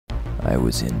I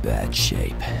was in bad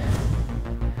shape.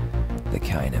 The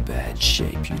kind of bad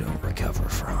shape you don't recover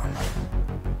from.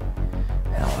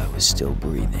 How I was still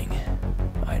breathing,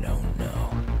 I don't know.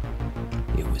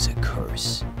 It was a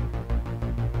curse.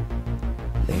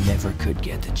 They never could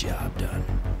get the job done.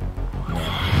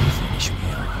 Never finish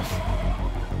me off.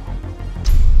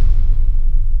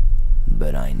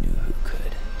 But I knew who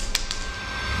could.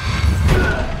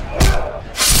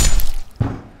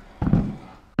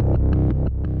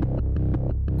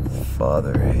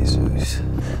 Father Jesus.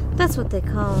 That's what they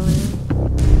call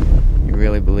him. You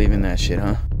really believe in that shit,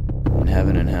 huh? In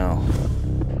heaven and hell.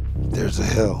 There's a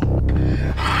hell.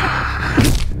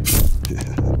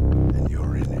 And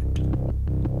you're in it.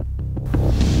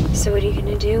 So what are you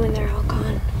gonna do when they're all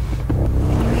gone?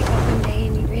 When you wake up one day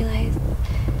and you realize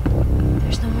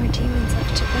there's no more demons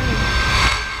left to burn.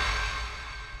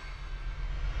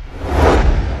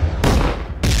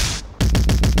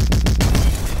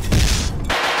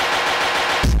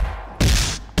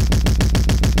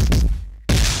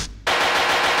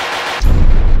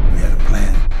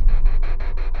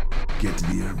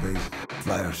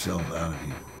 Out of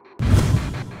here.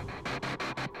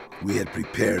 We had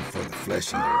prepared for the flesh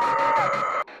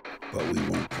eater, but we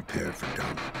weren't prepared for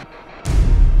Donald.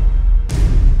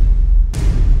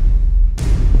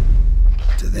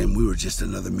 To them, we were just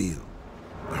another meal,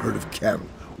 a herd of cattle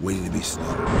waiting to be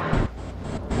slaughtered.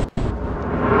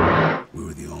 We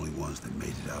were the only ones that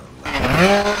made it out alive.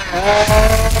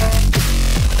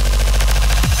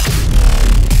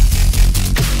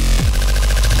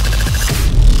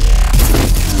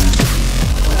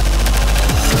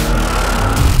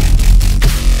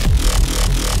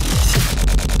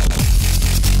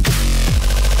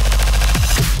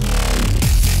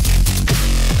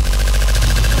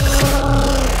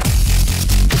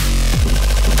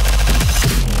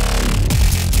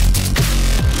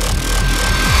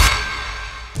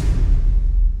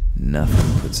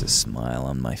 Nothing puts a smile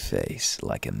on my face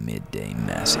like a midday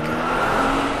massacre.